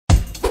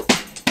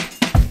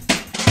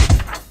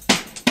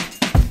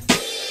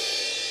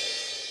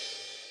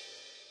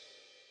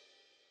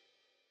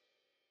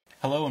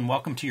Hello and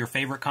welcome to your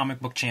favorite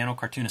comic book channel,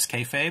 Cartoonist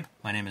Kayfabe.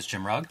 My name is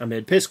Jim Rugg. I'm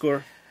Ed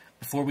Piskor.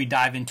 Before we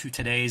dive into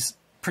today's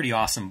pretty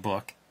awesome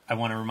book, I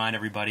want to remind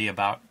everybody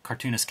about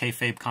Cartoonist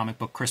Kayfabe Comic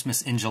Book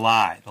Christmas in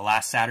July. The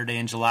last Saturday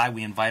in July,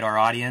 we invite our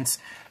audience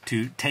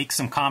to take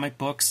some comic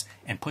books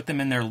and put them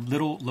in their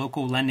little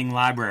local lending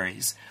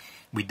libraries.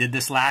 We did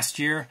this last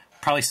year.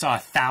 Probably saw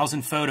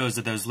 1,000 photos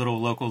of those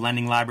little local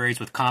lending libraries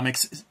with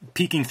comics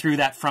peeking through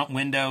that front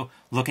window,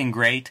 looking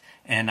great.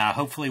 And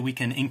hopefully we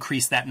can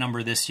increase that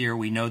number this year.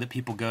 We know that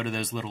people go to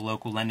those little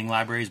local lending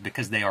libraries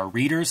because they are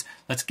readers.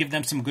 Let's give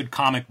them some good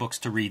comic books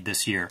to read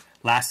this year.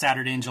 Last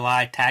Saturday in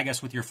July, tag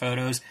us with your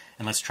photos,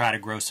 and let's try to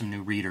grow some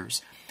new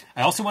readers.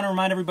 I also want to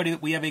remind everybody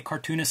that we have a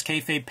Cartoonist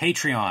Kayfabe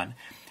Patreon.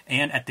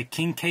 And at the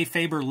King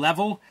Kayfaber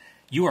level,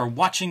 you are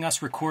watching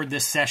us record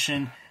this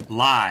session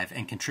live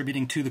and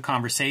contributing to the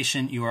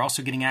conversation. You are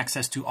also getting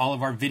access to all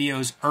of our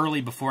videos early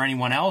before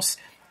anyone else,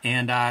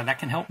 and that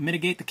can help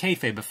mitigate the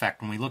kayfabe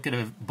effect. When we look at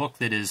a book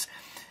that is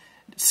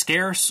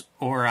scarce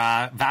or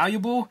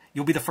valuable,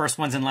 you'll be the first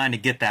ones in line to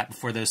get that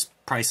before those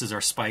prices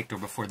are spiked or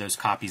before those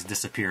copies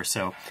disappear.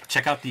 So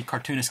check out the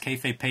Cartoonist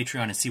Kayfabe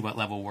Patreon and see what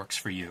level works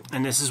for you.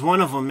 And this is one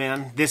of them,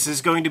 man. This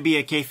is going to be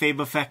a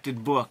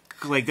kayfabe-affected book.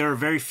 Like, there are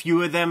very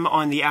few of them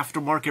on the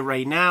aftermarket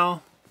right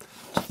now.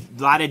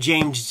 A lot of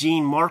James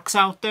Jean marks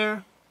out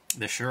there.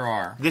 There sure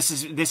are. This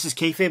is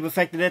kayfabe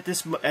affected at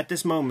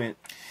this moment.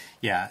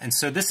 Yeah, and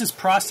so this is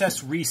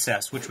Process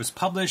Recess, which was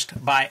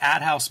published by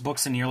AdHouse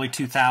Books in the early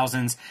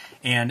 2000s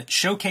and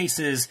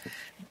showcases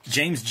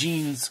James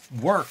Jean's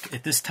work.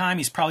 At this time,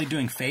 he's probably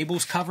doing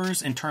Fables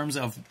covers in terms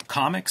of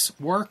comics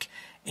work.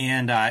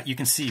 And you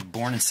can see,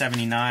 born in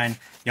 '79,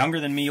 younger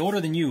than me, older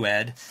than you,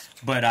 Ed,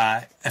 but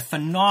a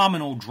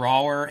phenomenal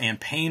drawer and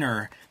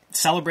painter,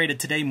 celebrated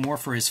today more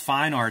for his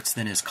fine arts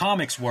than his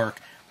comics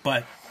work,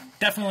 but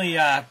definitely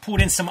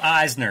pulled in some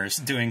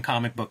Eisners doing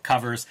comic book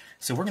covers.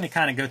 So we're going to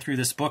kind of go through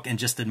this book and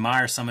just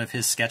admire some of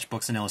his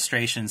sketchbooks and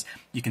illustrations.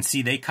 You can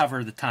see they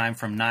cover the time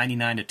from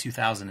 '99 to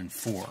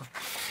 2004.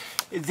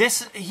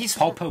 He's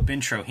Paul Pope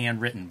intro,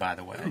 handwritten, by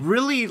the way.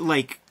 Really,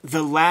 like,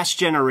 the last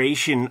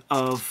generation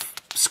of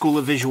School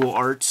of Visual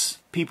Arts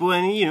people,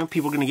 and, you know,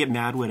 people are going to get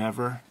mad,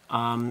 whatever.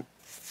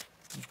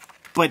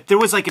 But there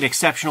was like an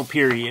exceptional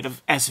period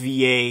of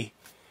SVA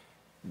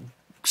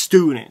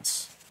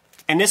students.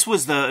 And this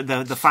was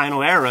the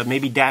final era.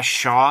 Maybe Dash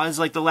Shaw is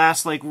like the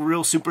last like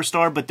real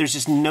superstar, but there's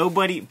just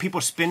nobody, people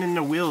are spinning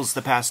their wheels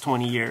the past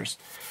 20 years.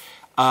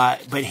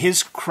 But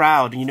his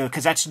crowd, you know,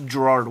 because that's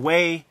Gerard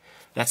Way,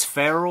 that's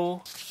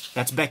Farrell,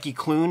 that's Becky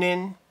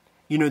Cloonan,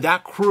 you know,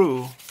 that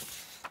crew,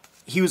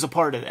 he was a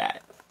part of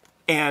that.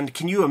 And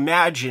can you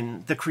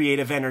imagine the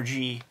creative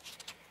energy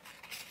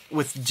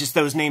with just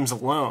those names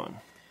alone?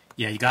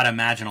 Yeah, you got to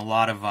imagine a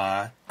lot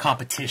of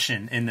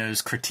competition in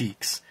those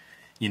critiques.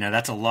 You know,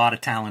 that's a lot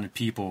of talented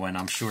people, and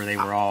I'm sure they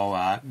were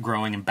all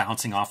growing and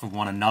bouncing off of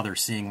one another,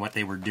 seeing what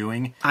they were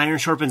doing. Iron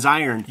sharpens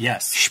iron.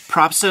 Yes.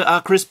 Props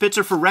to Chris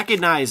Pitzer for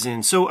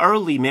recognizing so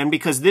early, man,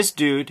 because this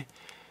dude,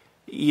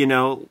 you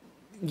know,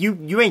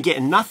 you ain't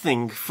getting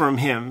nothing from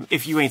him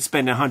if you ain't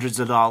spending hundreds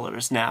of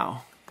dollars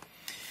now.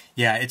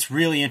 Yeah, it's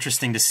really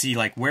interesting to see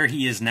like where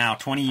he is now,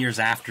 20 years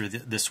after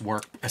this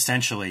work,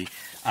 essentially.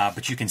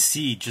 But you can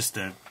see just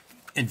the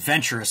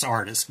adventurous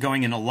artist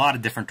going in a lot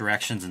of different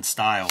directions and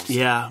styles.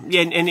 Yeah,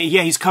 and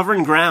yeah, he's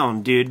covering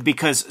ground, dude,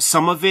 because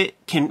some of it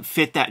can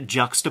fit that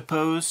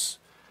juxtapose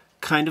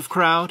kind of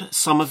crowd.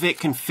 Some of it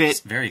can fit... It's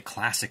very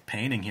classic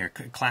painting here,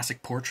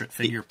 classic portrait,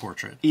 figure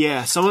portrait.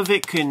 Yeah, some of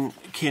it can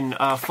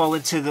fall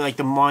into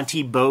the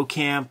Monty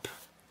Beauchamp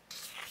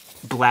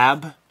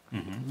blab,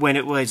 when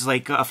it was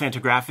like a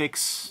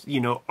Fantagraphics, you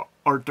know,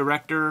 art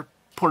director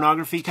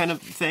pornography kind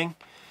of thing.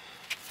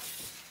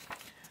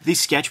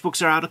 These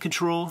sketchbooks are out of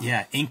control.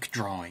 Yeah, ink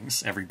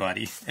drawings,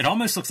 everybody. It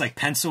almost looks like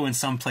pencil in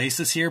some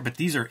places here, but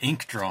these are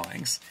ink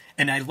drawings.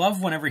 And I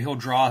love whenever he'll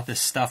draw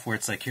this stuff where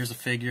it's like, here's a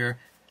figure,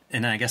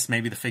 and I guess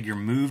maybe the figure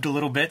moved a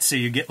little bit, so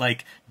you get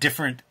like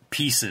different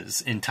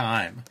pieces in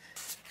time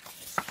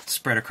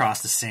spread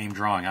across the same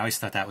drawing. I always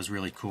thought that was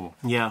really cool.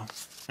 Yeah.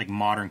 Like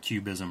modern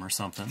cubism or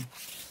something.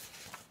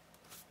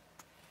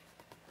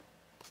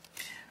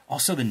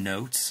 Also the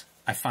notes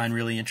I find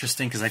really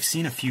interesting, because I've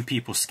seen a few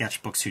people's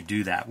sketchbooks who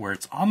do that, where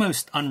it's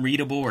almost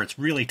unreadable or it's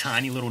really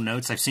tiny little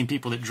notes. I've seen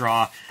people that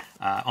draw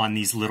on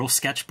these little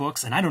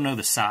sketchbooks, and I don't know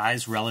the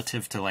size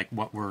relative to like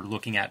what we're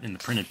looking at in the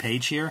printed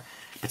page here,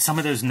 but some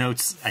of those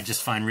notes I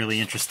just find really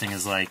interesting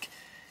as like,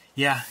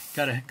 yeah,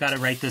 gotta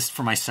write this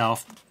for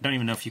myself. Don't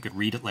even know if you could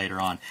read it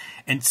later on.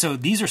 And so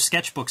these are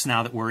sketchbooks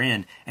now that we're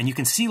in, and you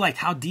can see like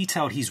how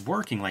detailed he's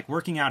working, like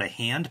working out a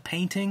hand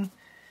painting.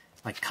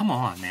 Like, come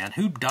on, man,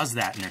 who does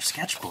that in their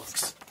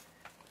sketchbooks?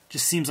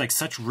 Just seems like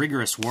such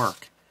rigorous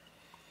work.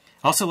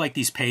 I also like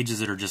these pages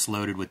that are just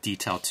loaded with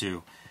detail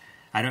too.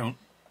 I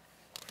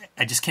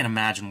just can't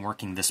imagine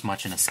working this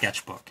much in a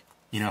sketchbook.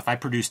 You know, if I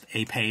produced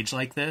a page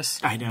like this,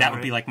 that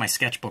would be like my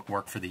sketchbook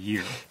work for the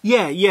year.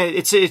 Yeah,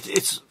 it's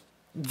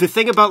the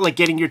thing about like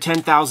getting your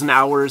 10,000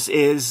 hours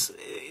is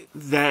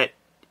that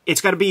it's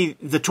got to be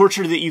the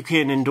torture that you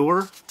can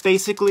endure,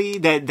 basically,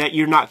 that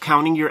you're not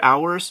counting your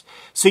hours.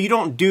 So you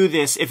don't do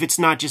this if it's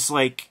not just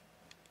like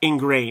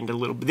ingrained a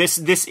little bit.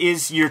 This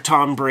is your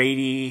Tom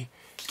Brady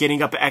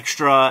getting up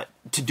extra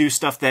to do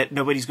stuff that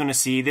nobody's going to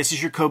see. This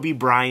is your Kobe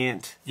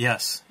Bryant.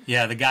 Yes.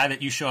 Yeah, the guy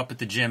that you show up at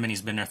the gym and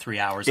he's been there 3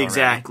 hours already.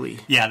 Exactly.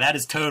 Yeah, that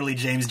is totally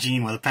James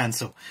Jean with a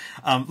pencil.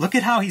 Look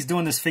at how he's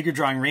doing this figure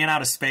drawing, ran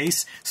out of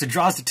space, so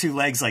draws the two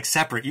legs like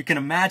separate. You can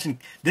imagine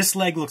this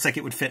leg looks like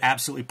it would fit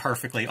absolutely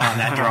perfectly on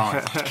that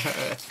drawing.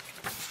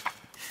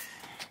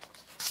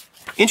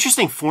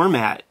 Interesting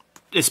format,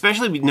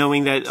 especially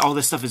knowing that all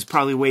this stuff is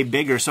probably way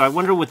bigger. So I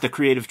wonder what the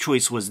creative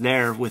choice was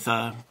there with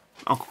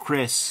Uncle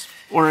Chris.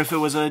 Or if it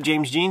was a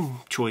James Jean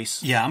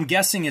choice. Yeah, I'm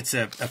guessing it's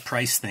a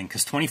price thing,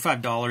 because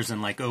 $25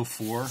 in like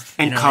 04.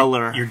 And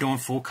color. You're doing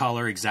full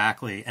color,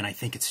 exactly. And I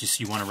think it's just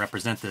you want to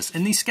represent this.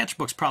 And these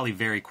sketchbooks probably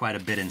vary quite a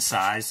bit in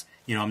size.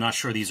 You know, I'm not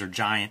sure these are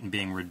giant and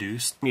being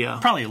reduced. Yeah.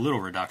 Probably a little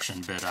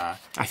reduction, but...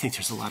 I think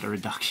there's a lot of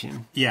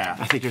reduction. Yeah.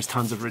 I think there's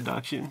tons of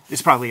reduction.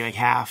 It's probably like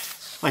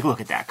half. Like,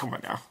 look at that. Come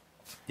on now.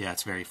 Yeah,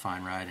 it's very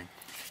fine writing.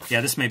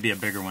 Yeah, this may be a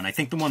bigger one. I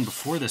think the one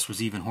before this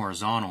was even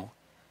horizontal.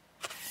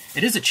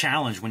 It is a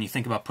challenge when you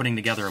think about putting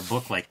together a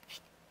book, like,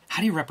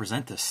 how do you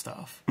represent this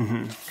stuff?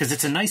 Because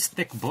it's a nice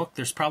thick book.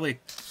 There's probably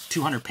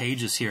 200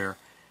 pages here,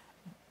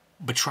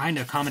 but trying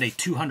to accommodate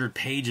 200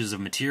 pages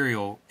of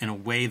material in a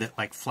way that,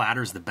 like,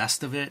 flatters the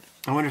best of it.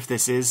 I wonder if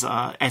this is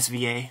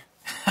SVA.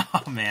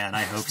 Oh, man,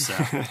 I hope so.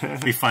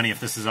 It'd be funny if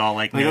this is all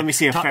like... Let me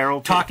see a Farrell...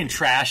 Talking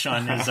trash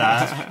on his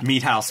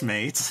Meat House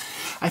mates.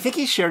 I think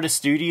he shared a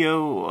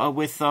studio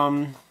with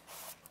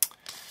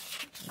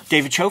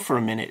David Cho for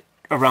a minute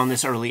around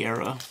this early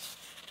era.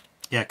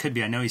 Yeah, it could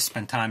be. I know he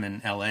spent time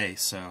in L.A.,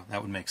 so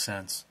that would make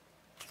sense.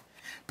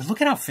 But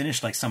look at how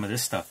finished like some of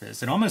this stuff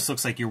is. It almost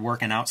looks like you're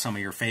working out some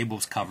of your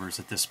Fables covers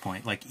at this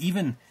point. Like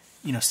even,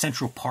 you know,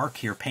 Central Park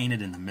here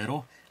painted in the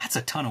middle. That's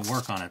a ton of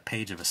work on a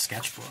page of a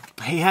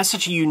sketchbook. He has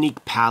such a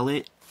unique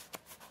palette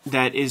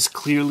that is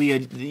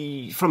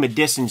clearly, from a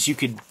distance, you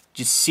could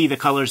just see the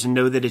colors and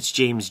know that it's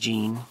James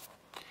Jean.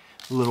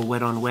 A little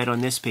wet on wet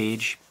on this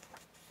page.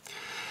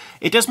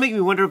 It does make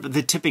me wonder about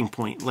the tipping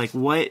point. Like,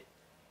 what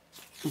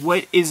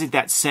is it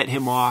that set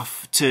him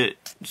off to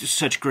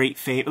such great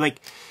fame? Like,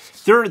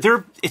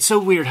 it's so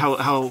weird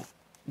how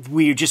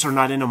we just are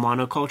not in a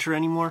monoculture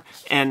anymore.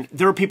 And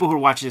there are people who are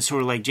watching this who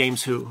are like,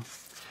 James who?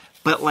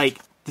 But, like,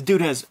 the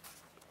dude has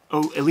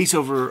at least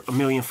over 1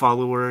 million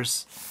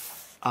followers,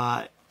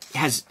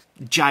 has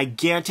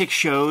gigantic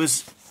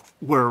shows,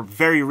 were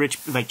very rich,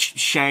 like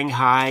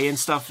Shanghai and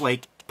stuff,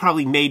 like,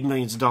 probably made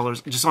millions of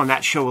dollars just on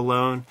that show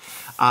alone.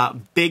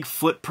 Big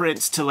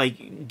footprints to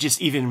like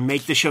just even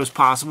make the shows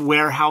possible.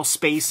 Warehouse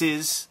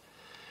spaces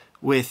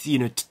with, you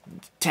know,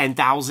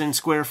 10,000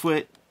 square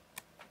foot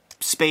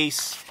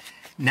space.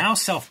 Now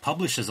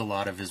self-publishes a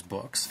lot of his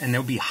books, and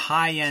there'll be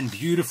high-end,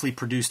 beautifully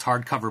produced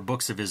hardcover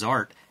books of his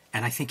art,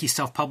 and I think he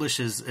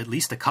self-publishes at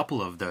least a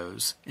couple of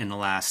those in the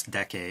last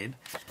decade.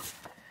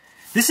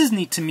 This is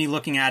neat to me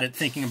looking at it,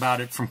 thinking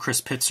about it from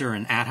Chris Pitzer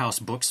and At House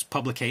Books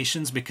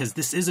publications, because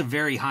this is a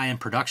very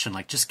high-end production.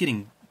 Like, just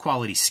getting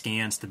quality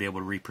scans to be able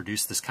to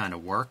reproduce this kind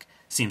of work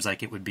seems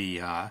like it would be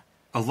a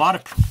lot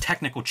of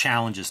technical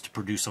challenges to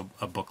produce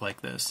a book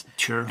like this.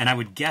 Sure. And I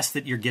would guess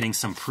that you're getting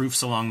some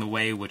proofs along the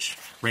way, which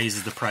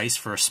raises the price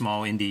for a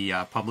small indie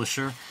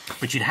publisher.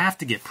 But you'd have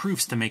to get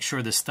proofs to make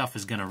sure this stuff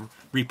is going to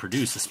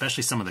reproduce,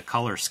 especially some of the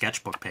color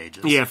sketchbook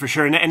pages. Yeah, for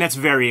sure. And that's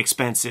very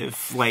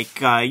expensive.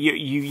 Like,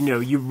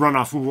 you run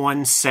off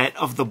one set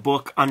of the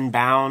book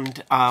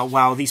unbound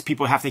while these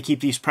people have to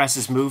keep these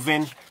presses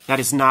moving. That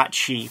is not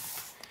cheap.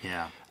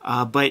 Yeah.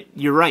 But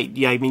you're right.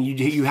 Yeah, I mean,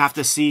 you have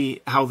to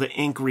see how the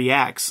ink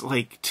reacts,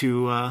 like,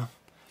 to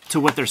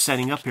what they're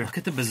setting up here. Look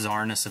at the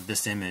bizarreness of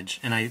this image,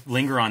 and I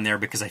linger on there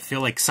because I feel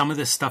like some of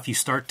this stuff you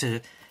start to...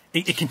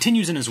 It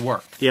continues in his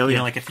work. Yeah, you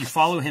know, like if you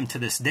follow him to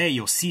this day,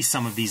 you'll see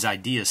some of these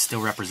ideas still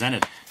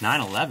represented.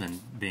 9/11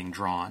 being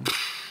drawn.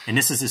 And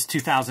this is his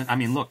 2000... I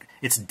mean, look,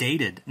 it's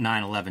dated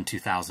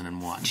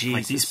 9/11/2001. Jesus.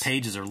 Like, these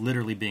pages are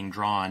literally being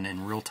drawn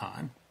in real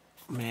time.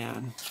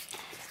 Man.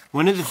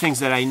 One of the things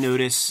that I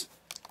notice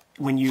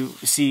when you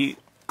see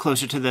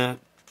closer to the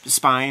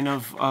spine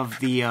of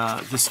the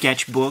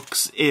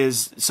sketchbooks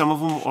is some of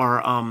them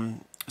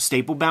are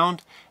staple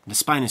bound. The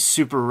spine is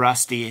super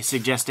rusty,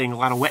 suggesting a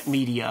lot of wet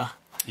media.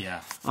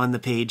 Yeah. On the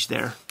page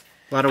there.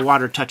 A lot of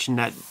water touching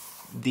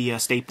the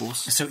staples.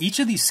 So each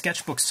of these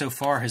sketchbooks so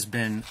far has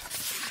been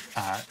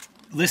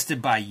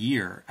listed by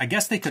year. I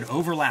guess they could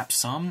overlap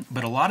some,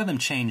 but a lot of them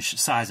change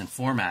size and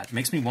format. It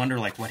makes me wonder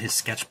like what his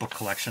sketchbook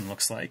collection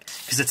looks like.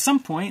 Because at some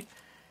point,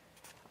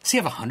 does he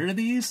have 100 of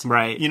these?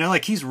 Right. You know,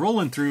 like he's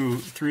rolling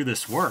through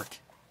this work.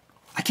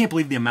 I can't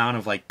believe the amount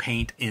of like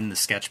paint in the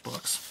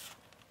sketchbooks.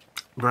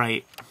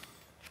 Right.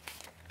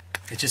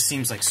 It just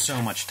seems like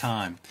so much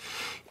time.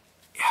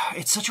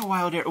 It's such a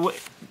wild era.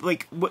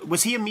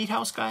 Was he a Meat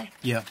House guy?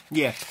 Yeah.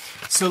 Yeah.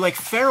 So, like,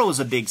 Farrell is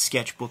a big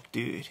sketchbook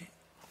dude.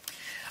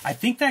 I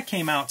think that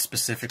came out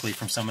specifically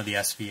from some of the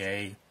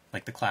SVA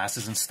like the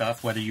classes and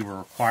stuff, whether you were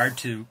required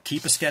to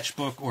keep a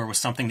sketchbook or was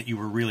something that you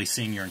were really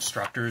seeing your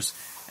instructors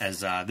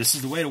as this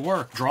is the way to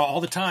work. Draw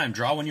all the time.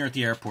 Draw when you're at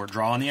the airport.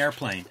 Draw on the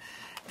airplane.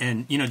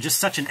 And, you know, just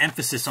such an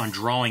emphasis on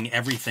drawing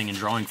everything and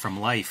drawing from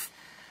life,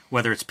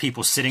 whether it's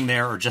people sitting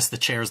there or just the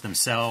chairs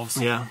themselves.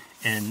 Yeah.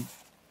 And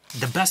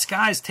the best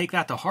guys take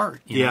that to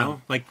heart, you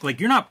know? Like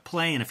you're not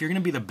playing. If you're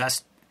going to be the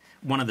best,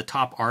 one of the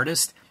top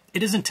artists,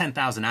 it isn't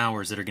 10,000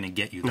 hours that are going to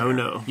get you there.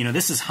 No. You know,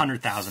 this is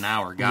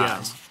 100,000-hour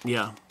guys.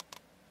 Yeah.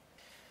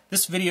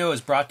 This video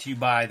is brought to you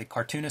by the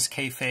Cartoonist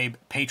Kayfabe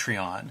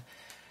Patreon.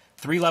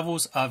 3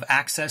 levels of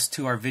access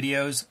to our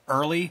videos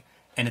early,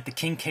 and at the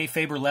King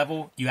Kayfaber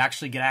level, you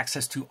actually get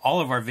access to all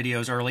of our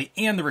videos early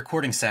and the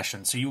recording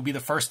session. So you'll be the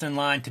first in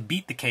line to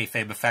beat the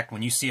Kayfabe effect.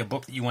 When you see a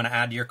book that you want to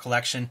add to your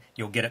collection,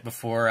 you'll get it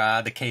before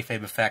the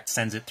Kayfabe effect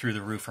sends it through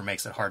the roof or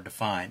makes it hard to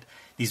find.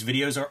 These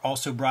videos are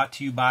also brought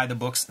to you by the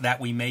books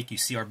that we make. You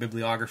see our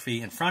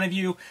bibliography in front of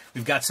you.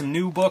 We've got some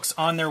new books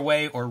on their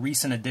way or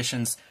recent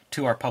additions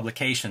to our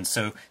publications.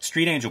 So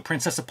Street Angel,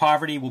 Princess of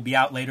Poverty will be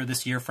out later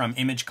this year from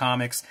Image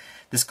Comics.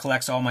 This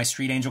collects all my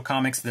Street Angel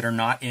comics that are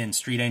not in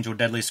Street Angel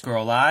Deadliest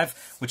Girl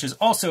Alive, which is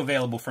also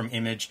available from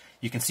Image.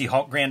 You can see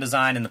Hulk Grand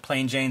Design and the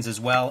Plain Janes as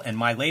well. And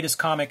my latest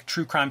comic,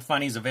 True Crime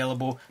Funny, is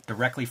available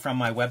directly from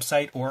my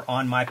website or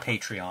on my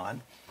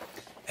Patreon.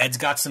 Ed's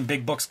got some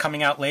big books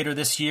coming out later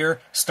this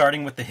year,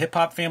 starting with the Hip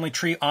Hop Family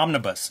Tree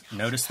Omnibus.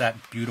 Notice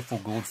that beautiful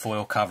gold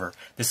foil cover.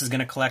 This is going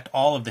to collect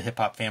all of the Hip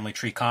Hop Family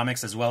Tree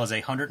comics, as well as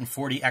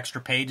 140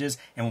 extra pages,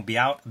 and will be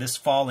out this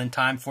fall in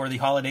time for the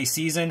holiday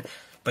season.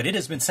 But it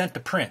has been sent to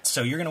print,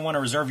 so you're going to want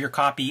to reserve your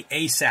copy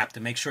ASAP to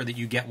make sure that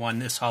you get one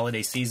this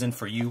holiday season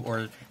for you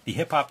or the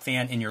hip-hop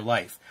fan in your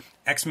life.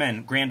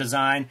 X-Men Grand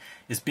Design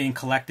is being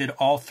collected,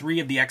 all 3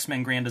 of the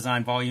X-Men Grand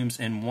Design volumes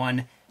in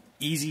one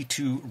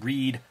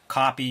easy-to-read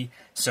copy.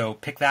 So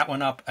pick that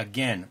one up.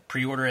 Again,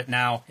 pre-order it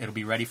now. It'll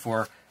be ready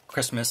for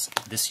Christmas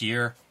this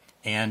year.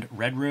 And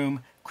Red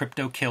Room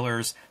Crypto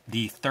Killers,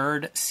 the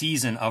 3rd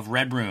season of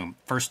Red Room.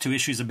 First 2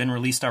 issues have been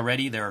released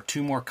already. There are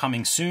 2 more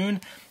coming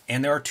soon.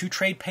 And there are 2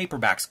 trade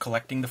paperbacks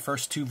collecting the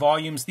first 2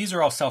 volumes. These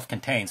are all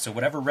self-contained, so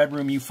whatever Red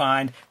Room you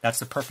find, that's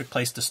the perfect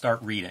place to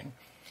start reading.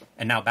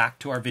 And now back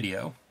to our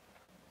video.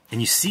 And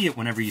you see it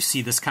whenever you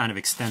see this kind of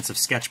extensive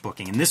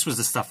sketchbooking. And this was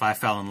the stuff I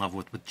fell in love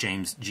with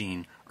James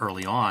Jean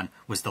early on,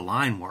 was the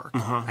line work.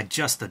 I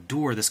just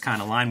adore this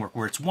kind of line work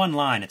where it's one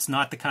line. It's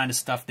not the kind of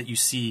stuff that you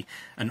see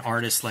an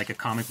artist like a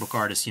comic book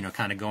artist, you know,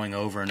 kind of going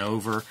over and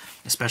over,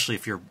 especially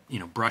if you're, you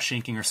know, brush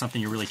inking or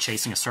something, you're really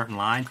chasing a certain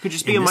line. Could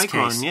just be a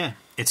micron, yeah.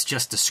 It's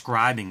just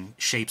describing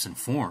shapes and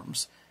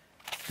forms.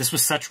 This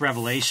was such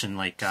revelation,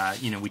 like,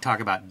 you know, we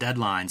talk about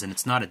deadlines, and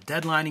it's not a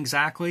deadline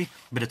exactly,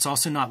 but it's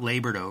also not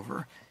labored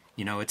over.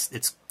 You know,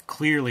 it's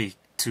clearly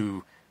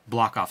to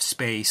block off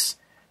space,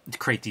 to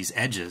create these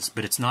edges,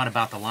 but it's not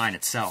about the line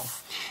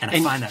itself. And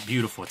I find that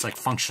beautiful. It's like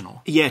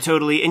functional. Yeah,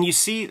 totally. And you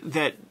see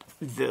that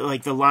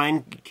the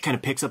line kind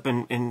of picks up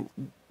and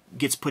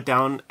gets put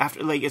down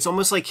after, like, it's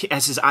almost like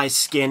as his eyes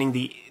scanning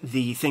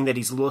the thing that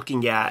he's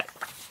looking at,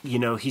 you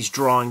know, he's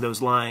drawing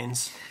those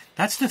lines.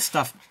 That's the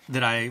stuff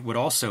that I would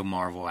also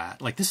marvel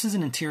at. Like, this is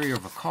an interior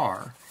of a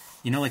car.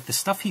 You know, like the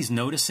stuff he's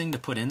noticing to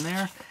put in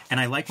there, and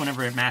I like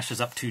whenever it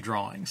mashes up 2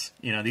 drawings.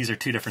 You know, these are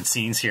 2 different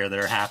scenes here that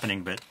are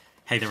happening, but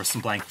hey, there was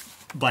some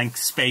blank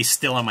space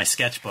still on my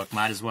sketchbook.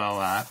 Might as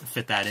well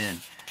fit that in.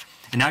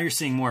 And now you're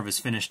seeing more of his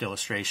finished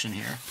illustration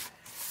here.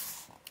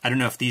 I don't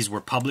know if these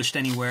were published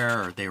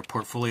anywhere or they were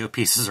portfolio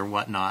pieces or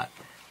whatnot,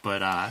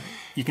 but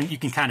you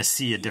can kind of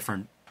see a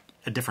different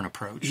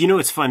approach. You know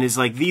what's fun is,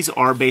 like, these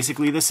are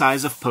basically the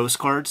size of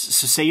postcards.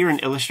 So say you're an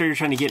illustrator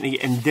trying to get,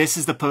 and this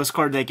is the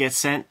postcard that gets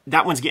sent.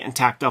 That one's getting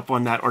tacked up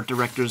on that art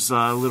director's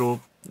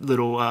little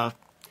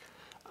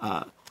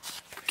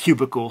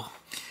cubicle.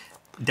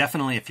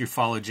 Definitely, if you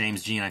follow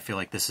James Jean, I feel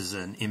like this is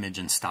an image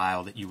and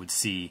style that you would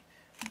see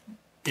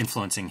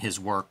influencing his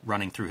work,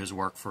 running through his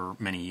work for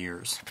many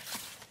years.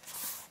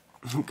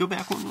 Go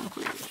back one real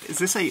quick. Is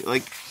this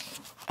like?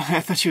 I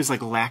thought she was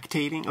like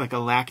lactating, like a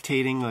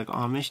lactating like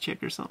Amish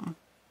chick or something.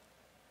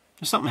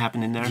 There's something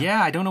happening there.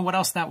 Yeah, I don't know what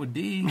else that would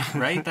be,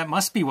 right? That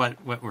must be what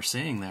we're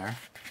seeing there.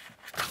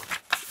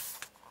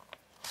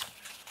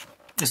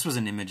 This was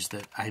an image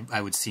that I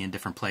would see in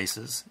different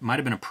places. It might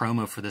have been a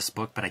promo for this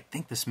book, but I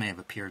think this may have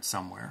appeared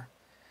somewhere.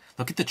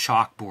 Look at the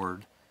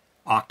chalkboard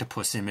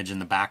octopus image in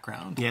the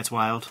background. Yeah, it's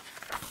wild.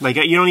 Like,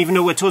 you don't even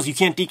know what tools. You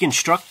can't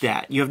deconstruct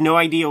that. You have no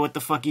idea what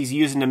the fuck he's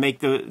using to make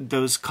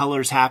those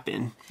colors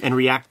happen and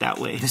react that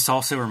way. This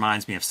also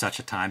reminds me of such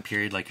a time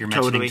period. Like, you're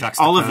mentioning Totally. juxtapose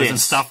All of this. and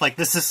stuff. Like,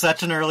 this is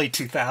such an early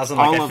 2000.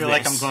 All Like, I of feel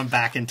like this. I'm going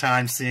back in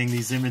time seeing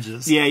these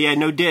images. Yeah,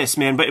 no diss,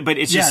 man. But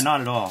it's just... Yeah,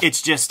 not at all.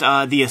 It's just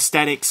the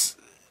aesthetics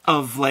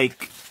of,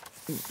 like,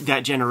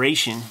 that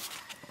generation.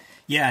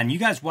 Yeah, and you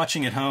guys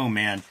watching at home,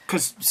 man,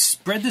 'Cause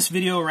spread this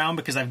video around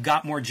because I've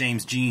got more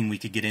James Jean we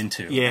could get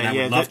into. Yeah, and I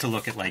yeah, would love to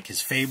look at like his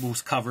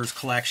Fables covers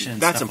collection,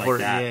 That's stuff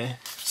important, like that. yeah.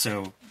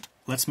 So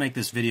let's make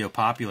this video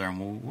popular, and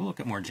we'll look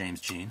at more James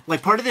Jean.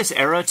 like, part of this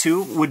era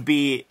too would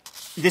be,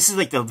 this is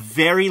like the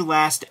very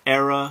last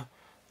era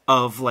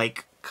of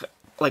like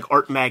like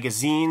art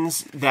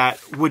magazines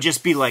that would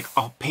just be like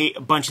a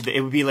bunch of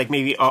it would be like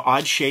maybe an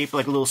odd shape,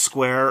 like a little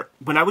square.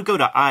 When I would go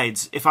to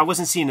Ides, if I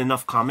wasn't seeing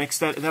enough comics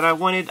that I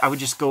wanted, I would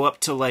just go up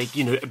to like,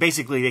 you know,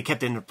 basically they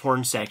kept it in the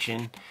porn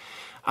section.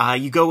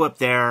 You go up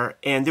there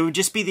and there would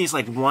just be these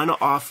like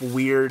one-off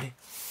weird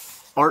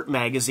art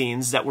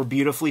magazines that were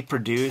beautifully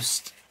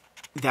produced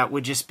that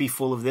would just be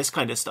full of this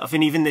kind of stuff.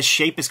 And even this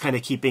shape is kind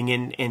of keeping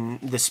in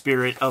the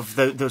spirit of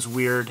those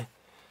weird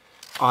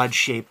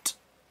odd-shaped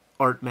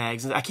art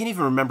mags. I can't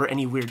even remember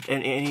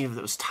any of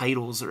those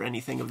titles or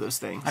anything of those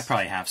things. I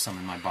probably have some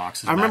in my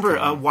boxes. I remember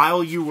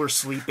While You Were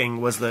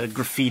Sleeping was the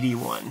graffiti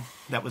one.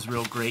 That was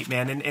real great,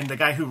 man. And the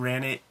guy who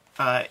ran it,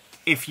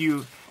 if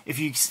you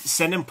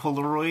send him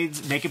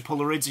Polaroids, naked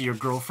Polaroids of your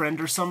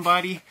girlfriend or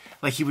somebody,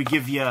 like he would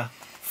give you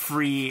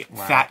free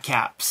fat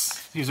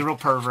caps. He was a real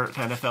pervert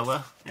kind of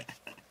fella.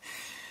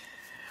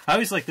 I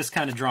always like this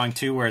kind of drawing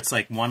too, where it's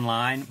like one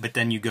line, but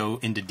then you go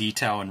into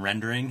detail and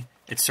rendering.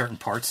 It's certain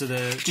parts of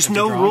the just of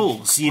no the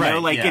rules, you know.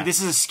 Like yeah.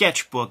 This is a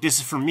sketchbook. This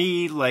is for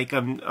me. Like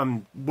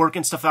I'm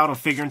working stuff out. I'm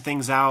figuring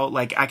things out.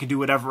 Like I could do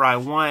whatever I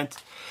want.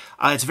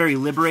 It's very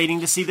liberating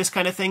to see this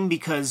kind of thing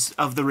because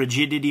of the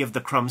rigidity of the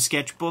Crumb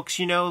sketchbooks,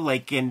 you know.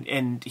 Like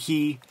and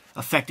he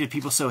affected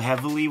people so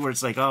heavily, where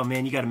it's like, oh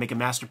man, you got to make a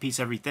masterpiece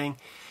everything.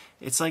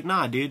 It's like,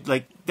 nah, dude.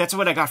 Like that's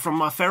what I got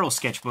from Farrell's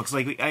sketchbooks.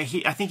 Like I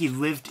think he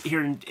lived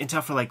here in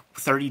town for like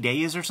 30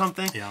 days or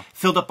something. Yeah.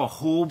 Filled up a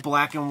whole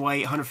black and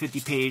white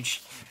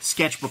 150-page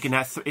sketchbook in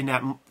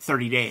that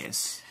 30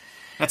 days.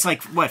 That's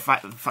like what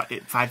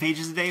five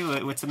pages a day.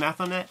 What's the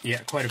math on that? Yeah,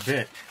 quite a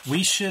bit.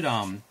 We should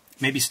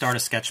maybe start a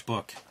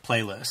sketchbook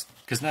playlist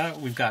because now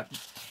we've got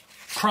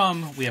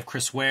Crumb, we have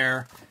Chris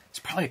Ware. There's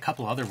probably a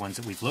couple other ones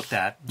that we've looked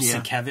at.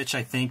 Yeah. Sienkiewicz,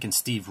 I think, and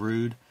Steve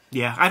Rude.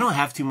 Yeah, I don't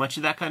have too much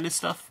of that kind of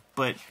stuff.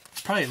 But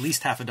it's probably at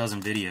least half a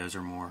dozen videos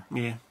or more.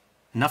 Yeah.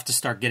 Enough to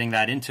start getting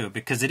that into it,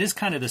 because it is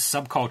kind of this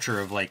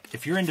subculture of like,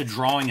 if you're into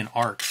drawing and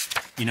art,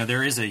 you know,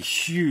 there is a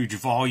huge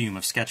volume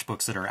of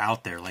sketchbooks that are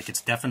out there. Like,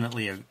 it's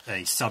definitely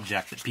a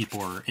subject that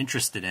people are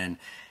interested in.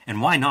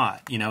 And why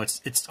not? You know,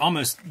 it's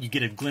almost, you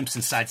get a glimpse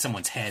inside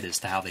someone's head as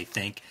to how they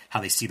think,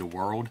 how they see the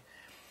world.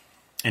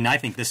 And I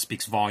think this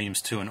speaks volumes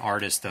to an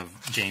artist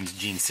of James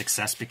Jean's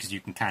success, because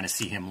you can kind of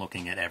see him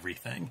looking at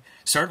everything.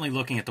 Certainly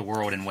looking at the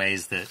world in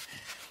ways that,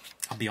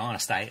 I'll be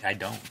honest, I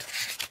don't.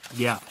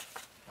 Yeah.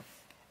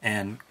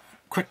 And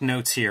quick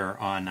notes here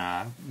on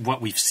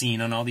what we've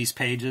seen on all these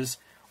pages,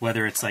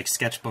 whether it's like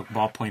sketchbook,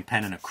 ballpoint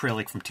pen, and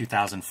acrylic from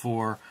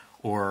 2004,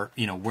 or,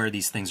 you know, where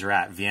these things are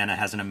at. Vienna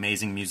has an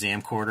amazing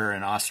museum quarter,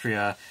 in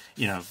Austria,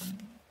 you know,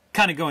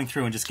 kind of going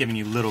through and just giving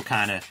you little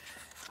kind of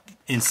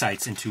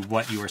insights into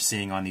what you are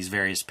seeing on these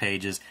various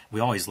pages. We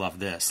always love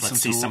this. Let's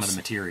see some of the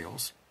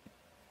materials.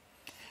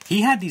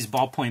 He had these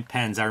ballpoint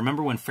pens. I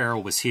remember when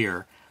Farrell was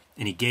here,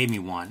 and he gave me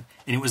one,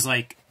 and it was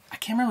like, I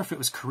can't remember if it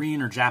was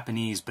Korean or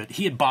Japanese, but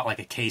he had bought like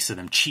a case of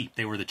them cheap.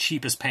 They were the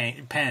cheapest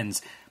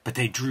pens, but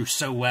they drew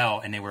so well,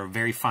 and they were a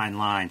very fine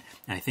line,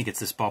 and I think it's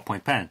this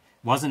ballpoint pen. It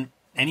wasn't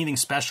anything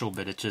special,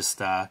 but it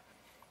just, I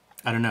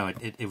don't know,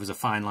 it was a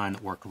fine line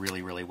that worked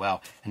really, really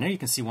well. And there you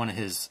can see one of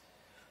his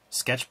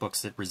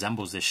sketchbooks that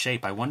resembles this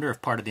shape. I wonder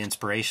if part of the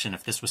inspiration,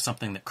 if this was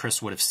something that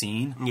Chris would have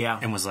seen,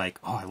 and was like,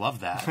 "Oh, I love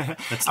that.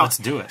 Let's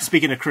do it."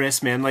 Speaking of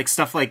Chris, man, like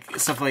stuff like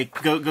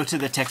go to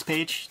the text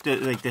page,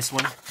 like this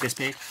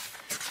page.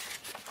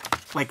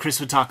 Like Chris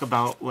would talk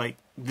about, like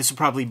this would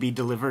probably be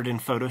delivered in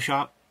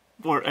Photoshop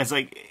or as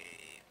like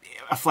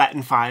a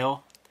flattened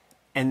file,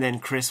 and then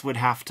Chris would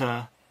have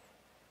to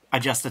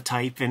adjust the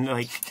type and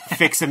like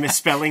fix the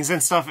misspellings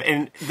and stuff.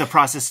 And the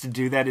process to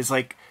do that is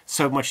like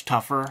so much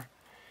tougher.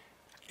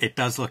 It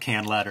does look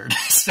hand-lettered,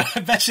 so I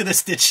bet you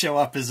this did show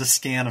up as a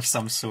scan of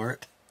some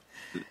sort.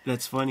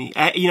 That's funny.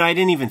 I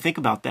didn't even think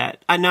about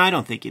that. No, I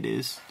don't think it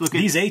is. Look,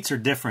 these 8s are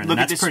different, and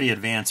that's pretty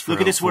advanced for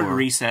Look at this word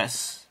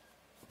recess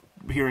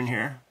here and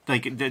here.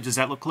 Like, does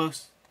that look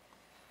close?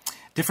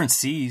 Different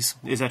C's.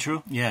 Is that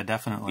true? Yeah,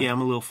 definitely. Yeah,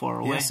 I'm a little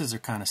far away. The S's are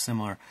kind of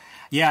similar.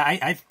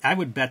 Yeah, I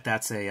would bet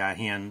that's a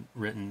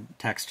handwritten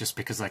text, just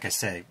because, like I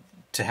say,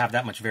 to have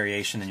that much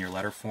variation in your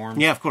letter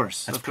form. Yeah, of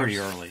course. That's pretty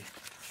early.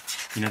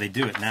 You know, they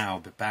do it now,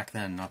 but back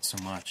then, not so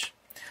much.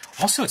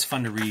 Also, it's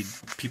fun to read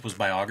people's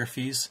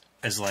biographies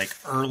as, like,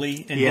 early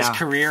in his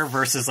career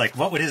versus, like,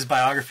 what would his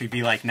biography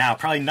be like now?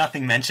 Probably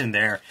nothing mentioned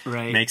there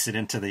makes it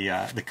into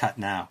the cut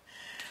now.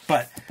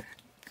 But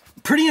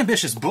pretty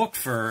ambitious book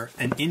for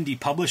an indie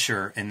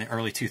publisher in the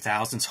early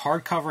 2000s.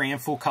 Hardcover and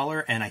full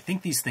color, and I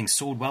think these things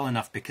sold well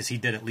enough because he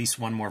did at least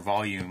one more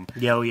volume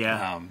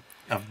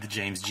of the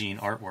James Jean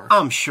artwork.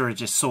 I'm sure it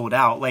just sold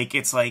out. Like,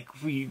 it's like,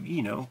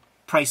 you know,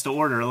 price to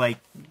order, like,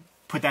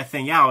 put that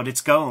thing out, it's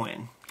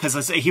going. Because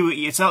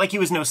it's not like he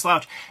was no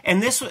slouch.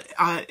 And this,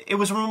 it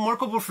was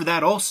remarkable for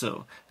that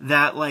also.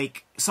 That,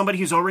 like, somebody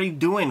who's already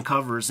doing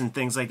covers and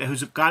things like that,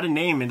 who's got a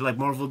name in, like,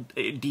 Marvel,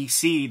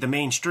 DC, the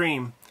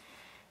mainstream,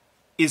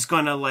 is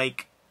going to,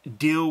 like,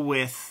 deal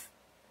with,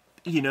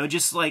 you know,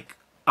 just, like,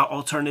 an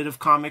alternative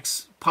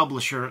comics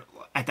publisher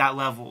at that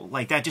level.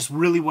 Like, that just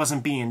really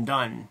wasn't being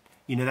done.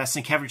 You know, that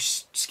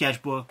Sienkiewicz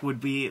sketchbook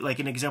would be like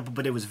an example,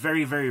 but it was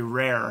very, very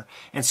rare.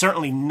 And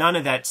certainly none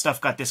of that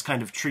stuff got this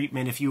kind of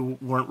treatment if you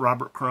weren't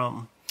Robert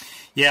Crumb.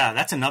 Yeah,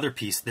 that's another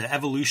piece. The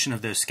evolution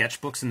of those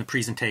sketchbooks and the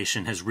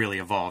presentation has really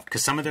evolved.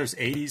 Because some of those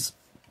 80s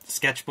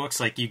sketchbooks,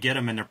 like you get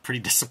them and they're pretty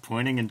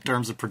disappointing in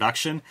terms of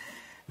production.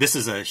 This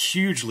is a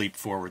huge leap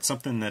forward,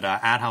 something that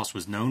Adhouse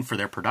was known for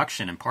their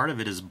production, and part of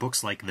it is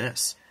books like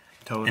this.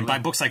 Totally. And by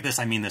books like this,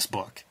 I mean this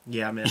book.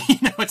 Yeah, man. You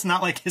know, it's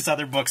not like his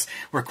other books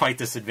were quite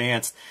this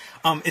advanced.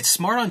 It's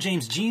smart on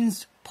James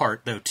Jean's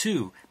part, though,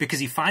 too, because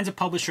he finds a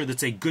publisher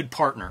that's a good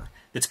partner,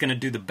 that's going to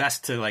do the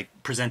best to like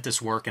present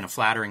this work in a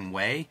flattering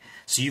way.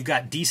 So you've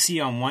got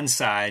DC on one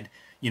side,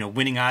 you know,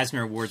 winning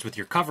Eisner Awards with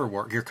your cover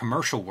work, your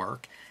commercial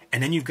work.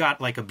 And then you've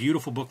got like a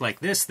beautiful book like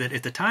this that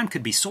at the time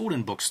could be sold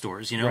in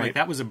bookstores. You know, like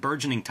that was a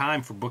burgeoning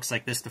time for books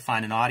like this to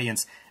find an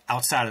audience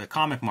outside of the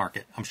comic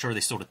market. I'm sure they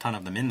sold a ton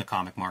of them in the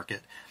comic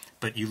market.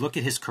 But you look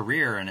at his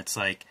career and it's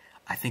like,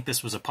 I think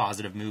this was a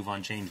positive move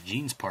on James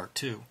Jean's part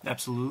too.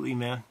 Absolutely,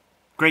 man.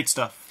 Great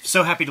stuff.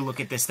 So happy to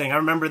look at this thing. I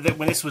remember that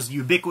when this was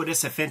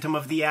ubiquitous, a Phantom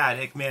of the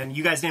Attic, man.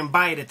 You guys didn't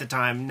buy it at the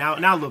time.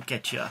 Now look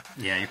at you.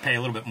 Yeah, you pay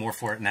a little bit more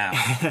for it now.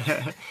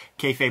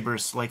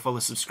 Kayfabers, like, follow,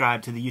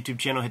 subscribe to the YouTube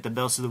channel. Hit the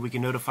bell so that we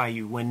can notify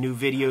you when new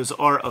videos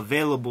are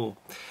available.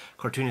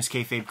 Cartoonist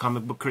Kayfabe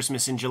Comic Book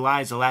Christmas in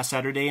July is the last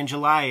Saturday in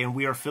July, and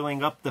we are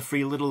filling up the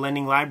free little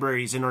lending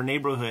libraries in our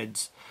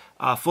neighborhoods,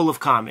 full of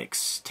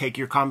comics. Take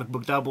your comic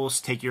book doubles,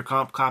 take your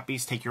comp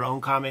copies, take your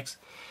own comics,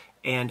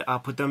 and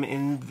put them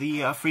in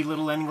the free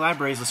little lending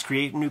libraries. Let's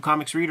create new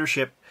comics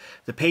readership.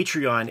 The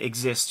Patreon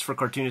exists for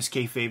Cartoonist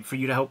Kayfabe for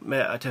you to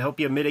help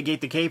you mitigate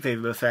the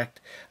Kayfabe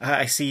effect.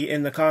 I see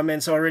in the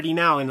comments already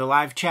now in the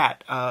live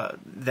chat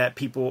that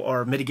people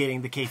are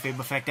mitigating the Kayfabe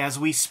effect as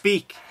we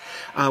speak.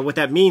 What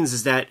that means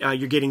is that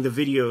you're getting the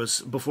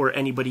videos before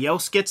anybody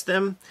else gets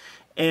them,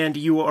 and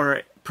you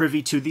are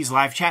privy to these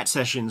live chat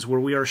sessions where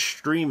we are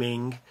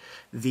streaming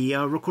the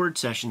record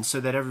sessions so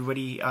that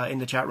everybody in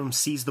the chat room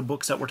sees the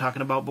books that we're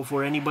talking about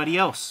before anybody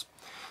else.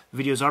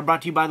 Videos are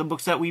brought to you by the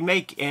books that we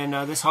make, and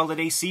this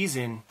holiday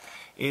season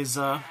is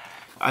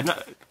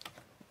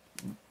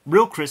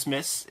Real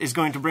Christmas is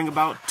going to bring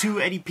about 2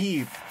 Eddie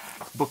P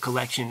book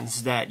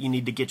collections that you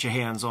need to get your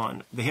hands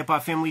on. The Hip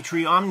Hop Family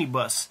Tree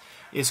Omnibus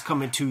is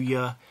coming to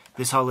you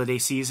this holiday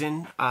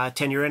season.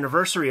 10-year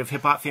anniversary of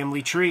Hip Hop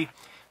Family Tree,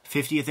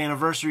 50th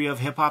anniversary of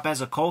hip hop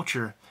as a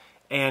culture,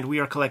 and we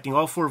are collecting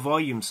all 4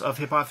 volumes of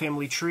Hip Hop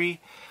Family Tree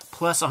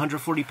plus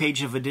 140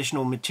 pages of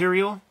additional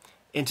material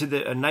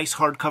into a nice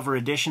hardcover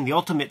edition, the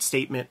ultimate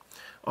statement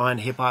on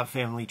Hip Hop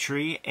Family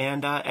Tree,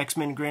 and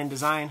X-Men Grand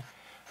Design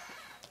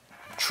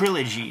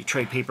Trilogy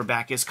trade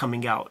paperback is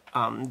coming out.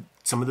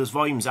 Some of those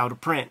volumes out of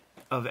print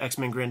of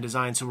X-Men Grand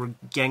Design, so we're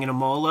ganging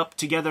them all up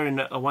together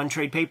in a one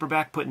trade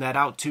paperback, putting that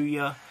out to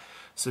you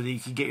so that you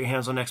can get your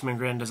hands on X-Men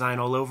Grand Design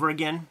all over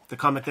again. The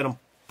comic that I'm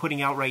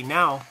putting out right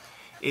now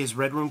is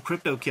Red Room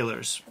Crypto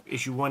Killers.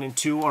 Issue 1 and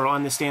 2 are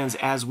on the stands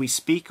as we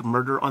speak.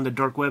 Murder on the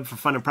Dark Web for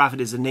Fun and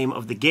Profit is the name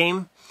of the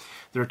game.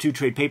 There are 2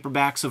 trade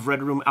paperbacks of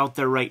Red Room out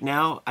there right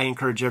now. I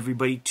encourage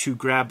everybody to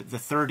grab the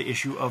 3rd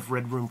issue of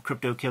Red Room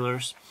Crypto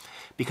Killers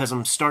because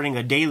I'm starting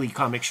a daily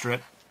comic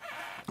strip,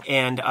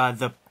 and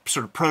the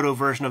sort of proto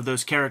version of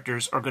those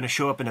characters are going to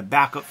show up in a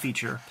backup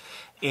feature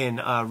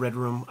in Red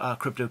Room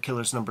Crypto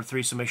Killers number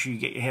 3, so make sure you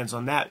get your hands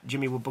on that.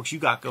 Jimmy, what books you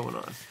got going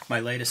on? My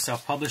latest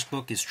self-published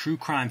book is True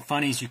Crime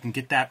Funnies. You can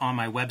get that on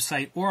my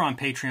website or on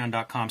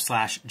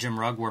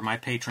patreon.com/JimRugg, where my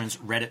patrons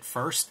read it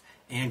first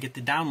and get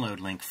the download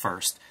link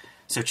first.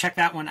 So check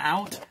that one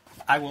out.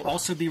 I will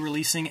also be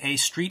releasing a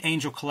Street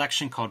Angel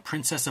collection called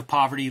Princess of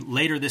Poverty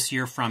later this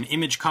year from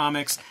Image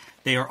Comics.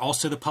 They are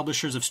also the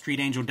publishers of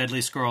Street Angel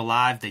Deadliest Girl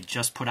Alive. They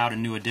just put out a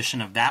new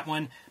edition of that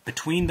one.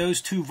 Between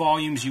those 2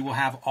 volumes, you will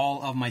have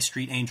all of my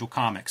Street Angel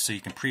comics. So you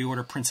can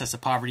pre-order Princess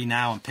of Poverty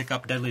now and pick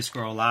up Deadliest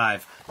Girl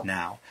Alive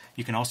now.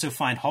 You can also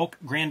find Hulk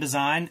Grand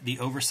Design, the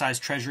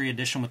oversized Treasury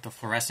edition with the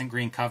fluorescent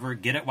green cover.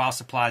 Get it while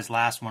supplies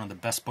last, one of the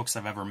best books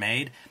I've ever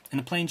made. And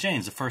The Plain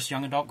Janes, the first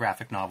young adult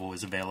graphic novel,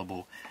 is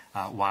available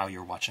while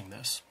you're watching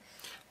this.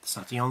 It's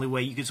not the only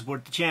way you can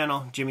support the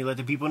channel. Jimmy, let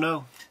the people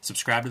know.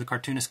 Subscribe to the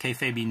Cartoonist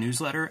Kayfabe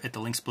newsletter at the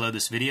links below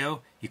this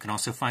video. You can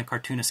also find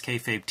Cartoonist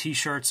Kayfabe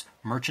t-shirts,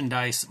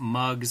 merchandise,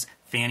 mugs,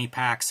 fanny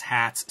packs,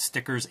 hats,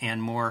 stickers,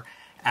 and more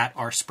at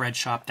our spread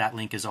shop. That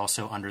link is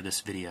also under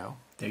this video.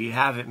 There you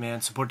have it,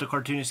 man. Support the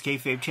Cartoonist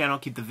Kayfabe channel.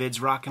 Keep the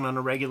vids rocking on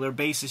a regular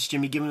basis.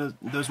 Jimmy, give me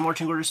those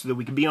marching orders so that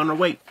we can be on our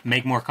way.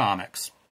 Make more comics.